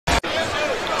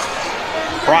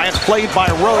Bryant played by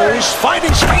Rose,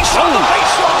 finding space on the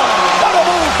baseline. What a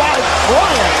move by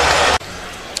Bryant.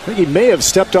 I think he may have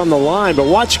stepped on the line, but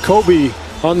watch Kobe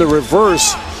on the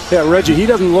reverse. Yeah, Reggie, he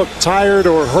doesn't look tired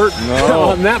or hurt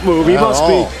on that move. He must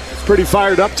be pretty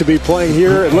fired up to be playing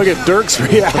here. And look at Dirk's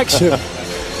reaction.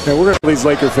 And we're going to these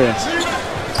Laker fans.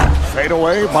 Fade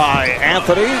away by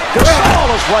Anthony.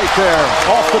 Gasol is right there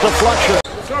off the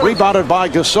deflection. Rebounded by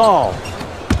Gasol.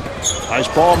 Nice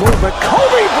ball movement.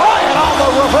 Kobe Bryant on the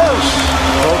reverse.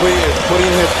 Kobe is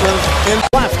putting his strength in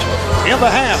Left in the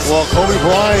half. Well, Kobe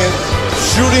Bryant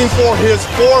shooting for his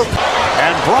fourth.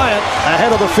 And Bryant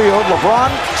ahead of the field. LeBron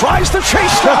tries to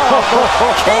chase down.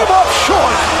 Came up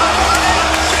short.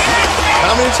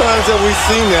 How many times have we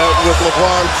seen that with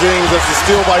LeBron James as a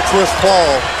steal by Chris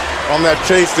Paul on that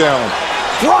chase down?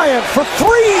 Bryant for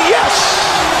three, yes!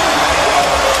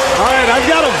 All right, I've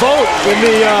got a vote in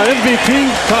the MVP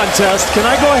contest. Can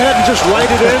I go ahead and just write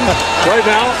it in right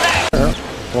now?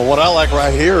 Well, what I like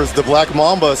right here is the Black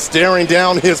Mamba staring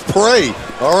down his prey.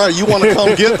 All right, you want to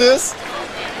come get this?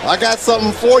 I got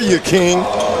something for you, King.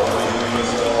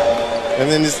 And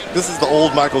then this is the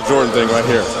old Michael Jordan thing right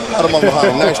here. Out of my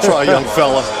behind. Nice try, young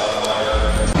fella.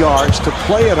 Yards to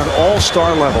play at an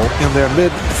all-star level in their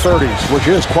mid-30s, which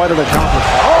is quite an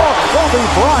accomplishment. Oh, Kobe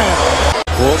Bryant.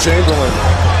 Will Chamberlain.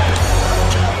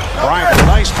 Bryant,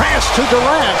 nice pass to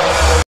Durant.